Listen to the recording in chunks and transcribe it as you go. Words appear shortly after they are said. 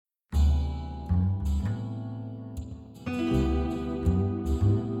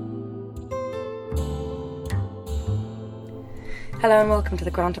Hello and welcome to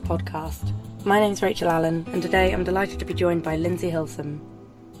the Granta podcast. My name's Rachel Allen and today I'm delighted to be joined by Lindsay Hilsum.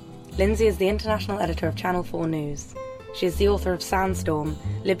 Lindsay is the international editor of Channel 4 News. She is the author of Sandstorm,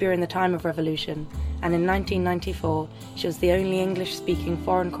 Libya in the Time of Revolution, and in 1994 she was the only English-speaking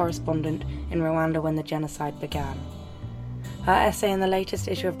foreign correspondent in Rwanda when the genocide began. Her essay in the latest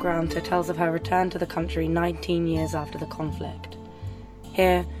issue of Granta tells of her return to the country 19 years after the conflict.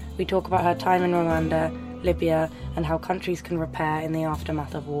 Here, we talk about her time in Rwanda, Libya, and how countries can repair in the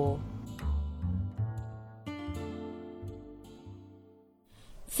aftermath of war.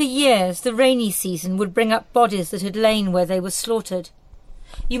 For years, the rainy season would bring up bodies that had lain where they were slaughtered.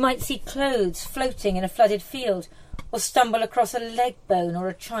 You might see clothes floating in a flooded field, or stumble across a leg bone or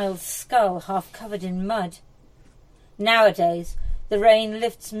a child's skull half covered in mud. Nowadays, the rain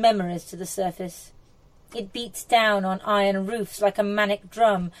lifts memories to the surface. It beats down on iron roofs like a manic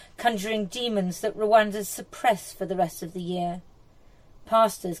drum, conjuring demons that Rwandans suppress for the rest of the year.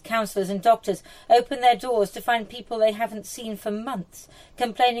 Pastors, counsellors and doctors open their doors to find people they haven't seen for months,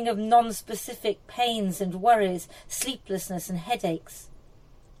 complaining of non-specific pains and worries, sleeplessness and headaches.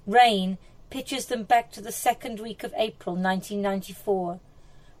 Rain pitches them back to the second week of April 1994,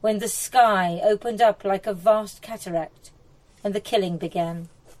 when the sky opened up like a vast cataract and the killing began.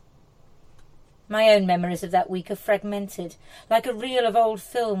 My own memories of that week are fragmented, like a reel of old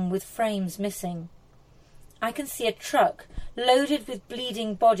film with frames missing. I can see a truck loaded with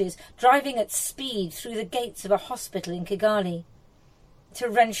bleeding bodies driving at speed through the gates of a hospital in Kigali.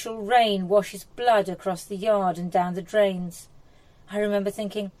 Torrential rain washes blood across the yard and down the drains. I remember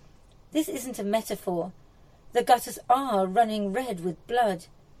thinking, this isn't a metaphor. The gutters are running red with blood.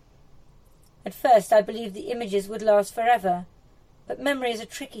 At first I believed the images would last forever. But memory is a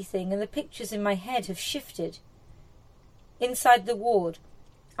tricky thing, and the pictures in my head have shifted. Inside the ward,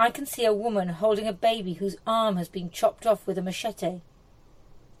 I can see a woman holding a baby whose arm has been chopped off with a machete.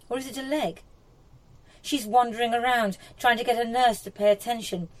 Or is it a leg? She's wandering around, trying to get a nurse to pay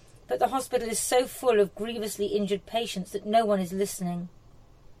attention, but the hospital is so full of grievously injured patients that no one is listening.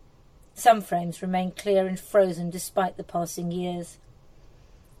 Some frames remain clear and frozen despite the passing years.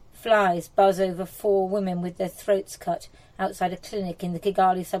 Flies buzz over 4 women with their throats cut outside a clinic in the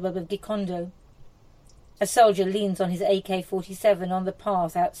Kigali suburb of Gikondo. A soldier leans on his AK-47 on the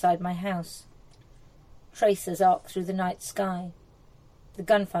path outside my house. Tracers arc through the night sky. The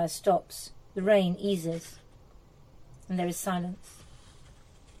gunfire stops. The rain eases. And there is silence.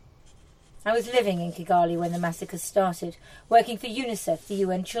 I was living in Kigali when the massacres started, working for UNICEF, the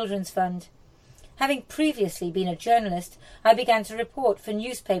UN Children's Fund. Having previously been a journalist, I began to report for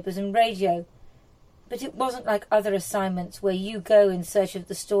newspapers and radio. But it wasn't like other assignments where you go in search of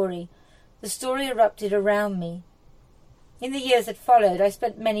the story. The story erupted around me. In the years that followed, I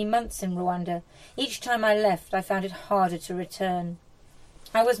spent many months in Rwanda. Each time I left, I found it harder to return.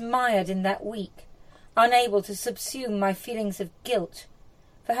 I was mired in that week, unable to subsume my feelings of guilt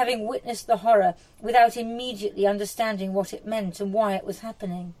for having witnessed the horror without immediately understanding what it meant and why it was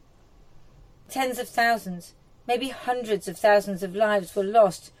happening. Tens of thousands, maybe hundreds of thousands of lives were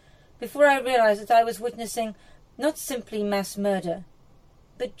lost before I realized that I was witnessing not simply mass murder,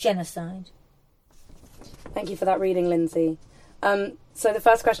 but genocide. Thank you for that reading, Lindsay. So the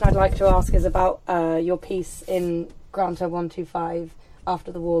first question I'd like to ask is about your piece in Granta 125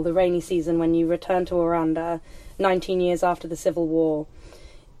 after the war, the rainy season when you returned to Rwanda 19 years after the Civil War.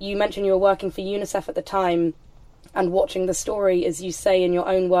 You mentioned you were working for UNICEF at the time, and watching the story, as you say in your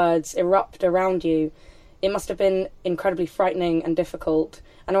own words, erupt around you, it must have been incredibly frightening and difficult.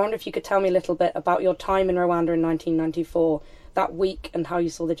 And I wonder if you could tell me a little bit about your time in Rwanda in 1994, that week, and how you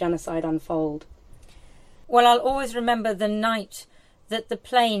saw the genocide unfold. Well, I'll always remember the night that the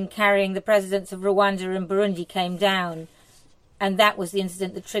plane carrying the presidents of Rwanda and Burundi came down, and that was the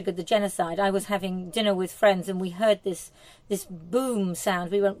incident that triggered the genocide. I was having dinner with friends and we heard this boom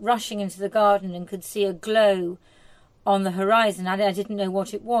sound. We went rushing into the garden and could see a glow on the horizon. I didn't know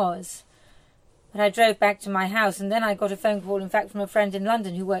what it was. But I drove back to my house, and then I got a phone call, in fact, from a friend in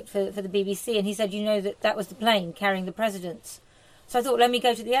London who worked for the BBC, and he said, you know, that was the plane carrying the presidents. So I thought, let me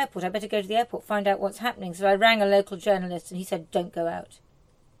go to the airport. I better go to the airport, find out what's happening. So I rang a local journalist, and he said, don't go out.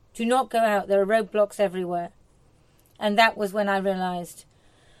 Do not go out. There are roadblocks everywhere. And that was when I realised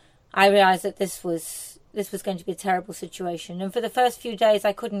that this was going to be a terrible situation. And for the first few days,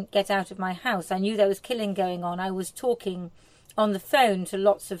 I couldn't get out of my house. I knew there was killing going on. I was talking on the phone to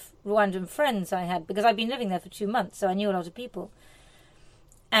lots of Rwandan friends I had, because I'd been living there for 2 months, so I knew a lot of people.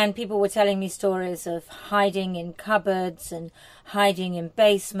 And people were telling me stories of hiding in cupboards and hiding in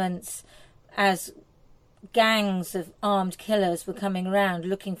basements as gangs of armed killers were coming around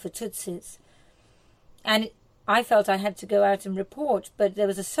looking for Tutsis. And I felt I had to go out and report, but there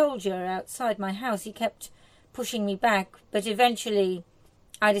was a soldier outside my house. He kept pushing me back, but eventually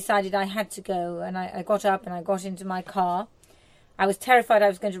I decided I had to go, and I got up and I got into my car. I was terrified I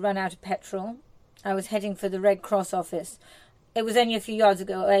was going to run out of petrol. I was heading for the Red Cross office. It was only a few yards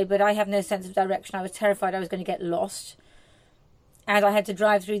away, but I have no sense of direction. I was terrified I was going to get lost. And I had to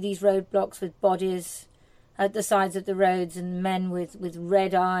drive through these roadblocks with bodies at the sides of the roads and men with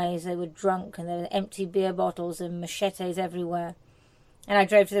red eyes. They were drunk and there were empty beer bottles and machetes everywhere. And I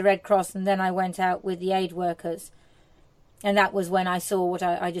drove to the Red Cross, and then I went out with the aid workers. And that was when I saw what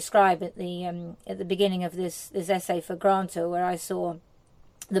I describe at the beginning of this essay for Granta, where I saw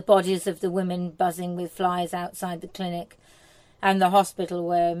the bodies of the women buzzing with flies outside the clinic, and the hospital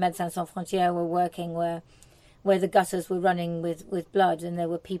where Médecins Sans Frontières were working, where the gutters were running with blood, and there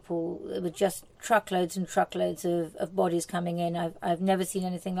were just truckloads and truckloads of bodies coming in. I've never seen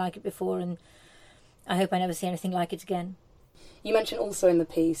anything like it before, and I hope I never see anything like it again. You mentioned also in the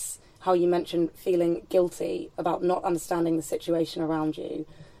piece how you mentioned feeling guilty about not understanding the situation around you,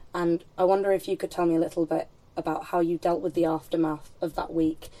 and I wonder if you could tell me a little bit about how you dealt with the aftermath of that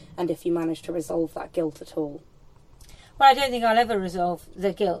week, and if you managed to resolve that guilt at all. Well, I don't think I'll ever resolve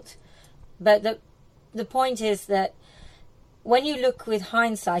the guilt, but the point is that when you look with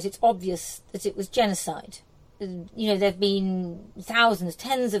hindsight, it's obvious that it was genocide. There have been thousands,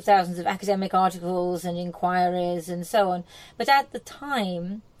 tens of thousands of academic articles and inquiries and so on. But at the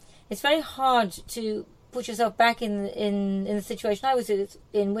time, it's very hard to put yourself back in the situation I was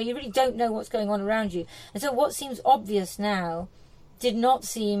in, where you really don't know what's going on around you. And so what seems obvious now did not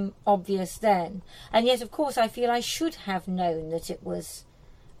seem obvious then. And yet, of course, I feel I should have known that it was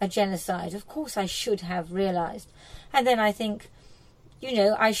a genocide. Of course I should have realised. And then I think,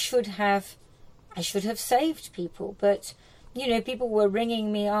 I should have saved people. But, people were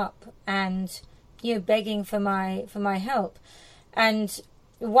ringing me up and, begging for my help. And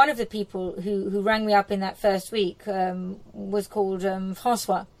one of the people who rang me up in that first week was called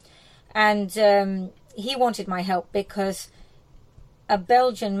François. And he wanted my help because a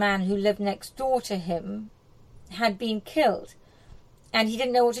Belgian man who lived next door to him had been killed, and he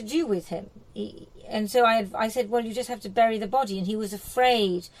didn't know what to do with him. And so I said, well, you just have to bury the body. And he was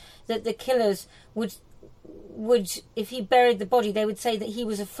afraid that the killers would, if he buried the body, they would say that he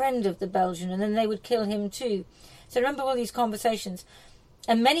was a friend of the Belgian, and then they would kill him too. So I remember all these conversations.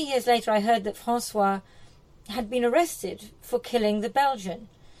 And many years later, I heard that François had been arrested for killing the Belgian,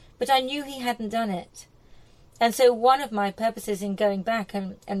 but I knew he hadn't done it. And so one of my purposes in going back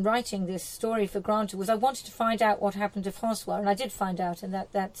and writing this story for Granta was I wanted to find out what happened to François, and I did find out, and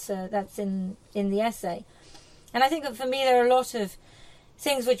that's in the essay. And I think that for me there are a lot of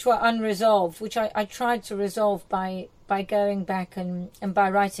things which were unresolved, which I tried to resolve by going back and by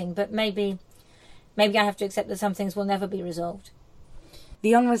writing, but maybe I have to accept that some things will never be resolved.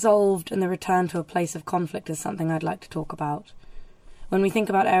 The unresolved and the return to a place of conflict is something I'd like to talk about. When we think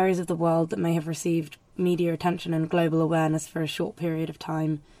about areas of the world that may have received media attention and global awareness for a short period of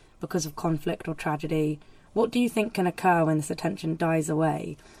time because of conflict or tragedy, what do you think can occur when this attention dies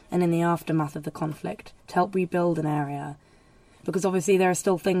away and in the aftermath of the conflict to help rebuild an area? Because obviously there are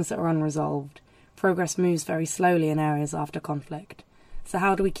still things that are unresolved. Progress moves very slowly in areas after conflict. So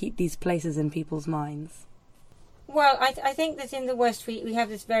how do we keep these places in people's minds? Well, I think that in the West we have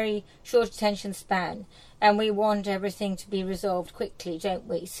this very short attention span, and we want everything to be resolved quickly, don't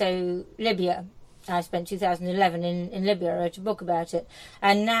we? So Libya, I spent 2011 in Libya. I wrote a book about it.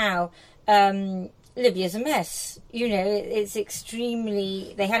 And now Libya's a mess. It's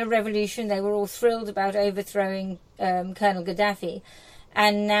extremely... They had a revolution. They were all thrilled about overthrowing Colonel Gaddafi.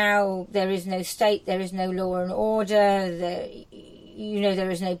 And now there is no state. There is no law and order.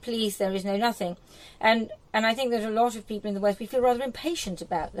 There is no police. There is no nothing. And I think that a lot of people in the West, we feel rather impatient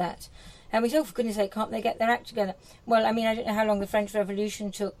about that. And we say, oh, for goodness sake, can't they get their act together? Well, I don't know how long the French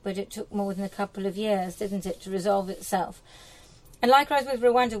Revolution took, but it took more than a couple of years, didn't it, to resolve itself. And likewise with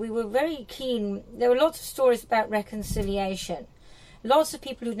Rwanda, we were very keen. There were lots of stories about reconciliation. Lots of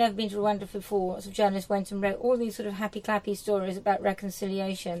people who'd never been to Rwanda before, lots of journalists went and wrote all these sort of happy-clappy stories about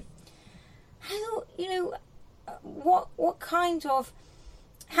reconciliation. I thought, what kind of...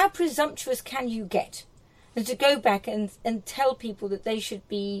 How presumptuous can you get? And to go back and tell people that they should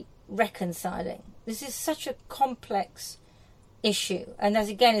be reconciling. This is such a complex issue, and that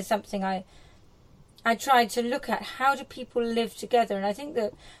again is something I tried to look at. How do people live together? And I think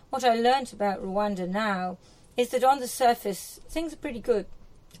that what I learned about Rwanda now is that on the surface things are pretty good,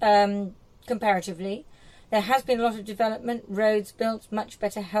 comparatively. There has been a lot of development, roads built, much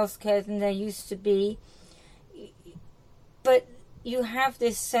better healthcare than there used to be, but you have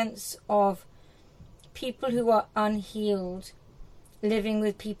this sense of people who are unhealed living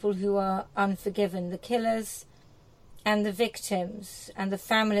with people who are unforgiven, the killers and the victims and the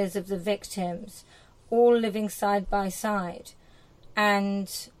families of the victims, all living side by side.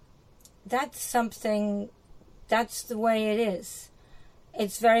 And that's something, that's the way it is.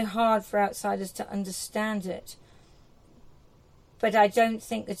 It's very hard for outsiders to understand it. But I don't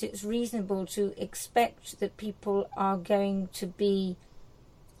think that it's reasonable to expect that people are going to be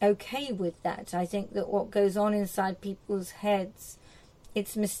okay with that. I think that what goes on inside people's heads,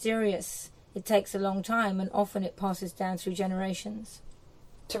 it's mysterious. It takes a long time, and often it passes down through generations.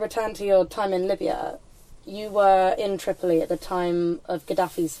 To return to your time in Libya, you were in Tripoli at the time of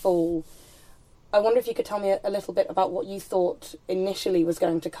Gaddafi's fall. I wonder if you could tell me a little bit about what you thought initially was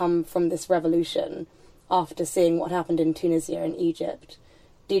going to come from this revolution after seeing what happened in Tunisia and Egypt.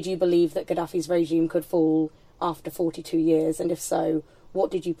 Did you believe that Gaddafi's regime could fall after 42 years? And if so, what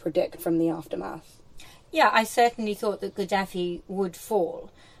did you predict from the aftermath? Yeah, I certainly thought that Gaddafi would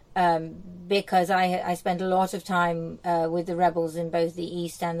fall. Because I spent a lot of time with the rebels in both the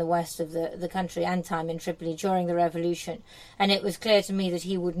east and the west of the country, and time in Tripoli during the revolution, and it was clear to me that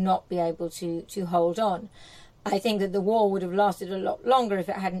he would not be able to hold on. I think that the war would have lasted a lot longer if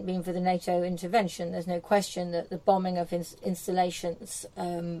it hadn't been for the NATO intervention. There's no question that the bombing of installations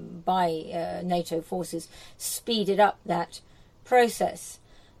by NATO forces speeded up that process.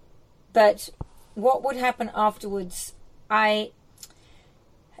 But what would happen afterwards,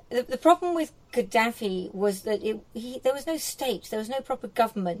 The problem with Gaddafi was that there was no state, there was no proper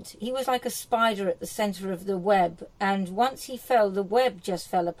government. He was like a spider at the centre of the web, and once he fell, the web just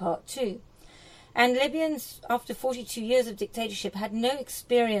fell apart too. And Libyans, after 42 years of dictatorship, had no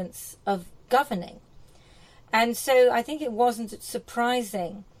experience of governing. And so I think it wasn't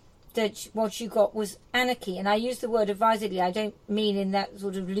surprising that what you got was anarchy. And I use the word advisedly. I don't mean in that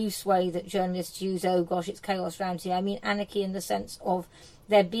sort of loose way that journalists use, oh gosh, it's chaos around here. I mean anarchy in the sense of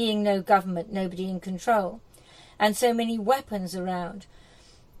there being no government, nobody in control, and so many weapons around.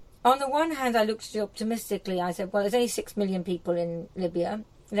 On the one hand, I looked at it optimistically. I said, well, there's only 6 million people in Libya.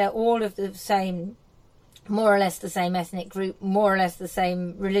 They're all of the same, more or less the same ethnic group, more or less the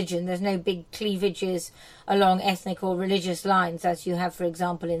same religion. There's no big cleavages along ethnic or religious lines as you have, for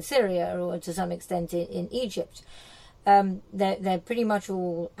example, in Syria or to some extent in Egypt. They're pretty much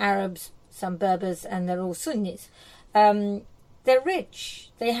all Arabs, some Berbers, and they're all Sunnis. They're rich.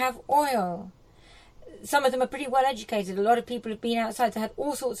 They have oil. Some of them are pretty well educated. A lot of people have been outside. They had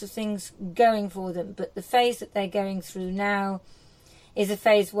all sorts of things going for them. But the phase that they're going through now is a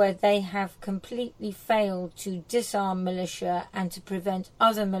phase where they have completely failed to disarm militia and to prevent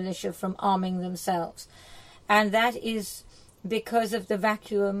other militia from arming themselves. And that is because of the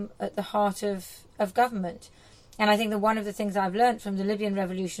vacuum at the heart of government. And I think that one of the things I've learned from the Libyan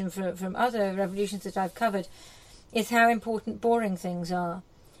revolution, from other revolutions that I've covered, is how important boring things are,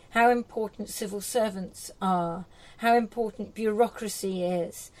 how important civil servants are, how important bureaucracy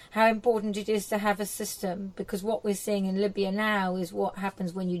is, how important it is to have a system, because what we're seeing in Libya now is what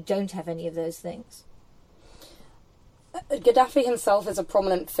happens when you don't have any of those things. Gaddafi himself is a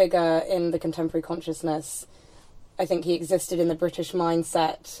prominent figure in the contemporary consciousness. I think he existed in the British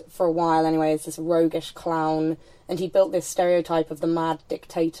mindset for a while anyway, as this roguish clown, and he built this stereotype of the mad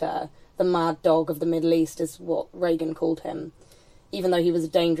dictator. The mad dog of the Middle East is what Reagan called him, even though he was a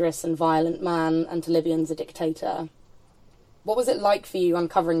dangerous and violent man and to Libyans a dictator. What was it like for you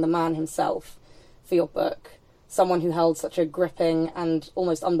uncovering the man himself for your book, someone who held such a gripping and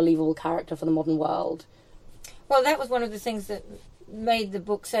almost unbelievable character for the modern world? Well, that was one of the things that made the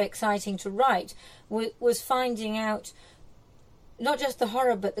book so exciting to write, was finding out not just the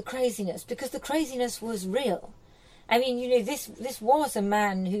horror but the craziness, because the craziness was real. I mean, this was a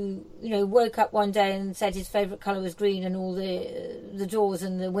man who, woke up one day and said his favourite colour was green, and all the doors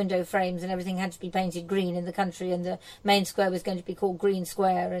and the window frames and everything had to be painted green in the country, and the main square was going to be called Green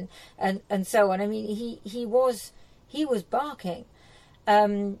Square, and so on. I mean, he was barking,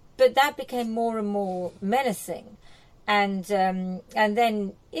 but that became more and more menacing, and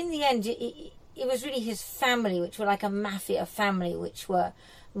then in the end, it was really his family, which were like a mafia family, which were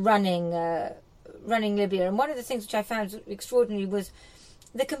running Libya. And one of the things which I found extraordinary was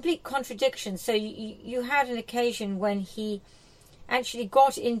the complete contradiction. So you had an occasion when he actually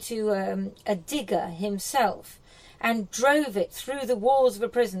got into a digger himself and drove it through the walls of a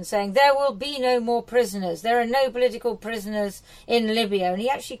prison, saying there will be no more prisoners, there are no political prisoners in Libya. And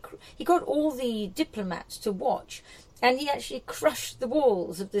he got all the diplomats to watch, and he actually crushed the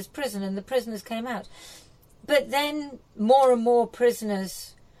walls of this prison, and the prisoners came out. But then more and more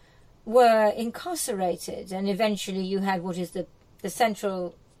prisoners were incarcerated, and eventually you had what is the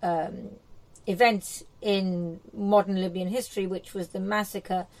central event in modern Libyan history, which was the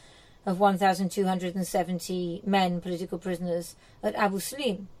massacre of 1,270 men, political prisoners, at Abu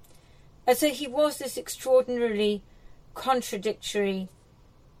Salim. And so he was this extraordinarily contradictory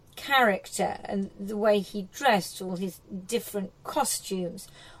character, and the way he dressed, all his different costumes.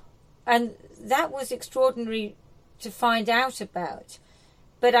 And that was extraordinary to find out about.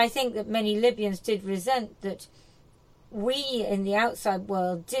 But I think that many Libyans did resent that we in the outside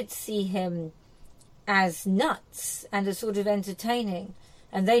world did see him as nuts and as sort of entertaining,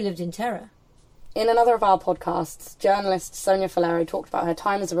 and they lived in terror. In another of our podcasts, journalist Sonia Falero talked about her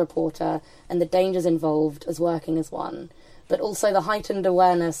time as a reporter and the dangers involved as working as one, but also the heightened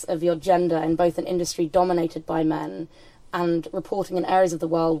awareness of your gender in both an industry dominated by men and reporting in areas of the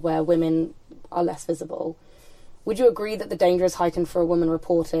world where women are less visible. Would you agree that the danger is heightened for a woman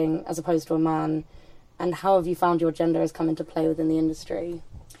reporting as opposed to a man? And how have you found your gender has come into play within the industry?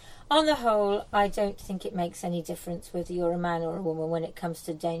 On the whole, I don't think it makes any difference whether you're a man or a woman when it comes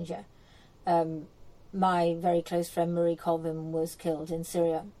to danger. My very close friend Marie Colvin was killed in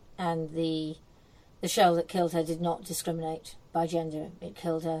Syria, and the shell that killed her did not discriminate by gender. It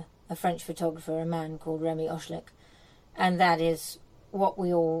killed a French photographer, a man called Remy Ochlik, and that is what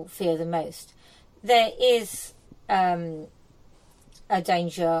we all fear the most. There is a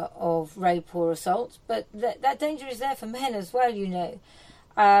danger of rape or assault, but that danger is there for men as well, you know.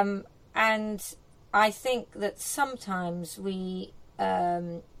 And I think that sometimes we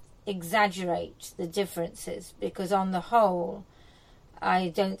exaggerate the differences, because on the whole, I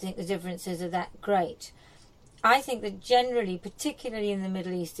don't think the differences are that great. I think that generally, particularly in the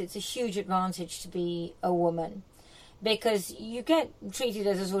Middle East, it's a huge advantage to be a woman, because you get treated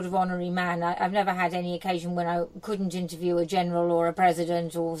as a sort of honorary man. I've never had any occasion when I couldn't interview a general or a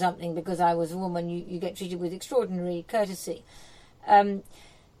president or something because I was a woman. You get treated with extraordinary courtesy.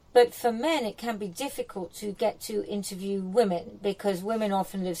 But for men, it can be difficult to get to interview women, because women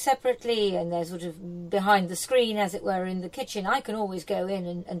often live separately and they're sort of behind the screen, as it were, in the kitchen. I can always go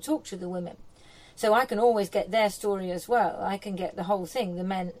in and talk to the women. So I can always get their story as well. I can get the whole thing, the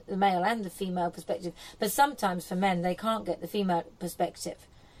male and the female perspective. But sometimes for men, they can't get the female perspective.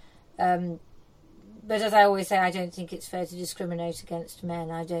 But as I always say, I don't think it's fair to discriminate against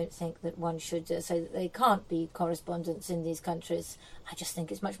men. I don't think that one should say that they can't be correspondents in these countries. I just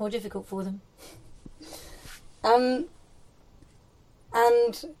think it's much more difficult for them. And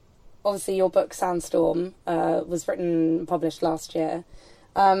obviously your book, Sandstorm, was written and published last year.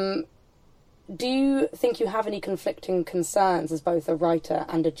 Do you think you have any conflicting concerns as both a writer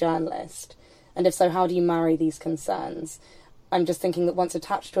and a journalist? And if so, how do you marry these concerns? I'm just thinking that once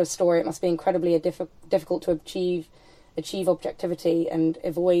attached to a story, it must be incredibly difficult to achieve objectivity and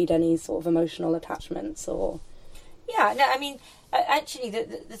avoid any sort of emotional attachments. Or yeah, no, I mean, actually,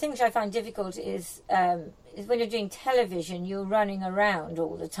 the thing which I find difficult is when you're doing television, you're running around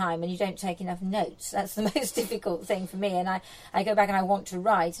all the time and you don't take enough notes. That's the most difficult thing for me. And I go back and I want to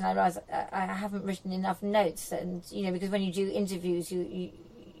write, and I realise I haven't written enough notes. And because when you do interviews,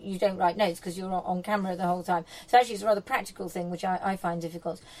 you don't write notes because you're on camera the whole time. So actually it's a rather practical thing, which I find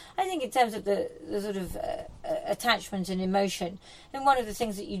difficult. I think in terms of the sort of attachment and emotion, and one of the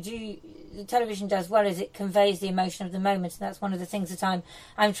things that the television does well is it conveys the emotion of the moment, and that's one of the things that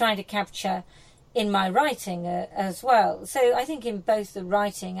I'm trying to capture in my writing as well. So I think in both the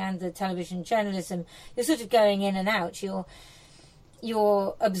writing and the television journalism, you're sort of going in and out.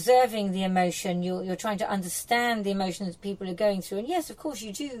 You're observing the emotion, you're trying to understand the emotions people are going through. And yes, of course,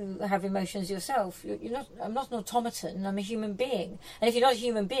 you do have emotions yourself. I'm not an automaton, I'm a human being. And if you're not a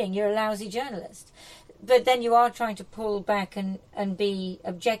human being, you're a lousy journalist. But then you are trying to pull back and be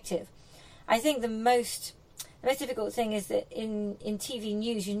objective. I think the most difficult thing is that in TV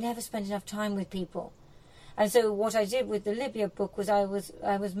news, you never spend enough time with people. And so what I did with the Libya book was I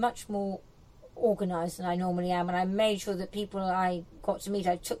was much more organised than I normally am, and I made sure that people I got to meet,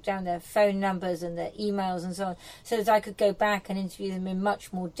 I took down their phone numbers and their emails and so on, so that I could go back and interview them in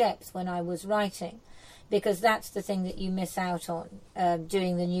much more depth when I was writing, because that's the thing that you miss out on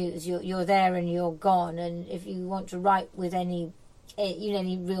doing the news. You're there and you're gone, and if you want to write with any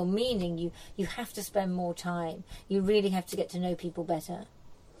real meaning, you have to spend more time. You really have to get to know people better.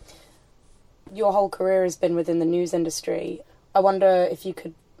 Your whole career has been within the news industry. I wonder if you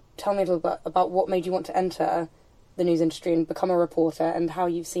could tell me a little bit about what made you want to enter the news industry and become a reporter, and how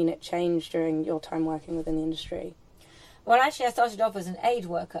you've seen it change during your time working within the industry. Well, actually, I started off as an aid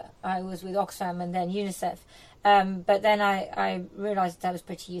worker. I was with Oxfam and then UNICEF. But then I realised that was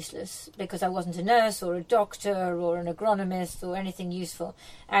pretty useless, because I wasn't a nurse or a doctor or an agronomist or anything useful,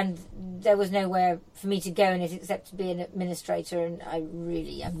 and there was nowhere for me to go in it except to be an administrator, and I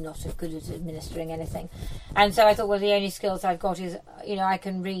really am not good at administering anything. And so I thought, well, the only skills I've got is, I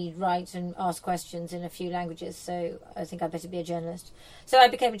can read, write and ask questions in a few languages, so I think I'd better be a journalist. So I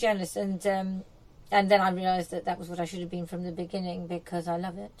became a journalist, and then I realised that was what I should have been from the beginning, because I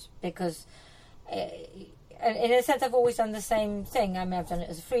love it, because... in a sense, I've always done the same thing. I mean, I've done it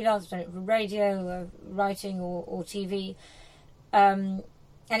as a freelance, I've done it for radio, writing or TV. And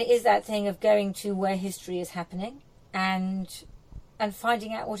it is that thing of going to where history is happening and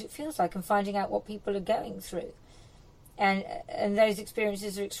finding out what it feels like and finding out what people are going through. And those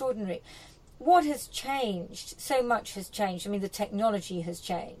experiences are extraordinary. What has changed? So much has changed. I mean, the technology has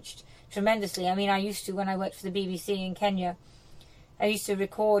changed tremendously. I mean, I used to, when I worked for the BBC in Kenya, I used to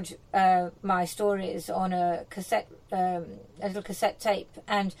record my stories on a little cassette tape,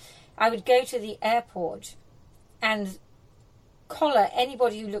 and I would go to the airport and collar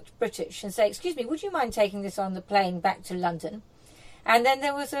anybody who looked British and say, "Excuse me, would you mind taking this on the plane back to London?" And then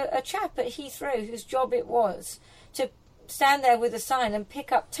there was a chap at Heathrow whose job it was to stand there with a sign and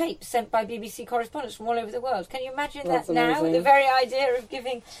pick up tapes sent by BBC correspondents from all over the world. Can you imagine that now? The very idea of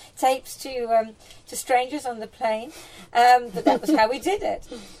giving tapes to strangers on the plane. But that was how we did it.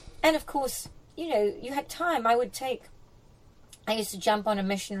 And of course, you had time. I used to jump on a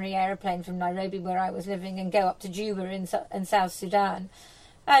missionary aeroplane from Nairobi, where I was living, and go up to Juba in South Sudan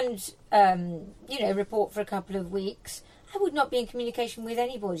and, report for a couple of weeks. I would not be in communication with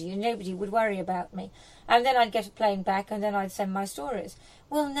anybody, and nobody would worry about me. And then I'd get a plane back, and then I'd send my stories.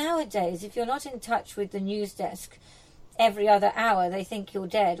 Well, nowadays, if you're not in touch with the news desk every other hour, they think you're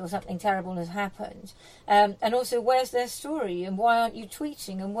dead or something terrible has happened. And also, where's their story, and why aren't you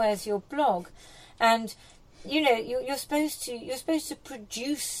tweeting, and where's your blog? And you're supposed to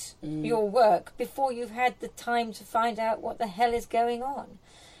produce your work before you've had the time to find out what the hell is going on.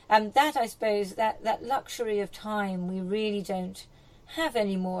 And that, I suppose, that luxury of time we really don't have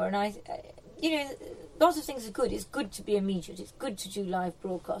anymore. And lots of things are good. It's good to be immediate. It's good to do live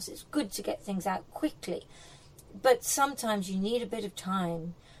broadcasts. It's good to get things out quickly. But sometimes you need a bit of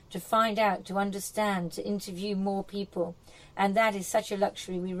time to find out, to understand, to interview more people. And that is such a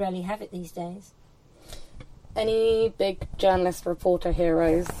luxury. We rarely have it these days. Any big journalist, reporter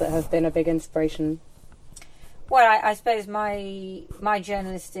heroes that have been a big inspiration? Well, I suppose my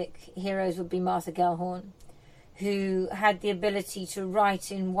journalistic heroes would be Martha Gellhorn, who had the ability to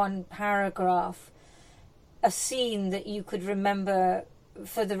write in one paragraph a scene that you could remember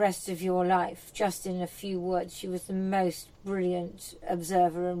for the rest of your life, just in a few words. She was the most brilliant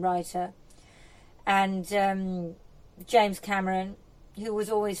observer and writer. And James Cameron, who was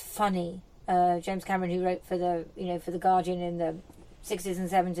always funny. James Cameron, who wrote for the Guardian in the 60s and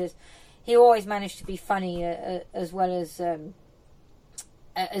 70s. He always managed to be funny, as well as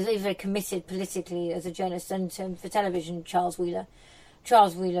very committed politically as a journalist. And for television, Charles Wheeler.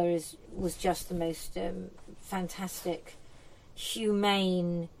 Charles Wheeler was just the most fantastic,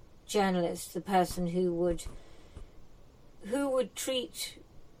 humane journalist. The person who would treat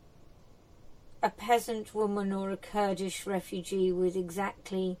a peasant woman or a Kurdish refugee with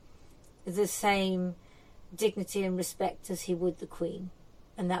exactly the same dignity and respect as he would the Queen.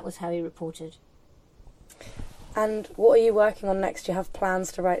 And that was how he reported. And what are you working on next? Do you have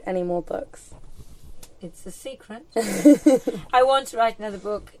plans to write any more books? It's a secret. I want to write another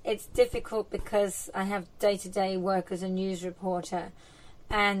book. It's difficult because I have day-to-day work as a news reporter.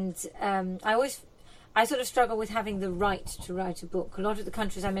 And I sort of struggle with having the right to write a book. A lot of the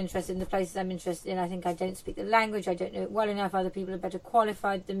countries I'm interested in, the places I'm interested in, I think I don't speak the language, I don't know it well enough, other people are better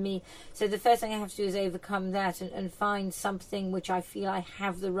qualified than me. So the first thing I have to do is overcome that and find something which I feel I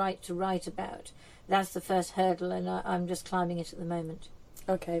have the right to write about. That's the first hurdle, and I'm just climbing it at the moment.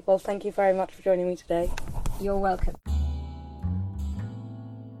 Okay, well, thank you very much for joining me today. You're welcome.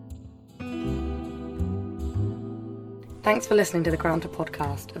 Thanks for listening to the Granta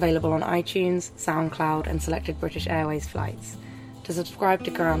podcast, available on iTunes, SoundCloud and selected British Airways flights. To subscribe to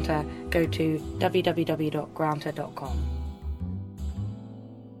Granta, go to www.granta.com.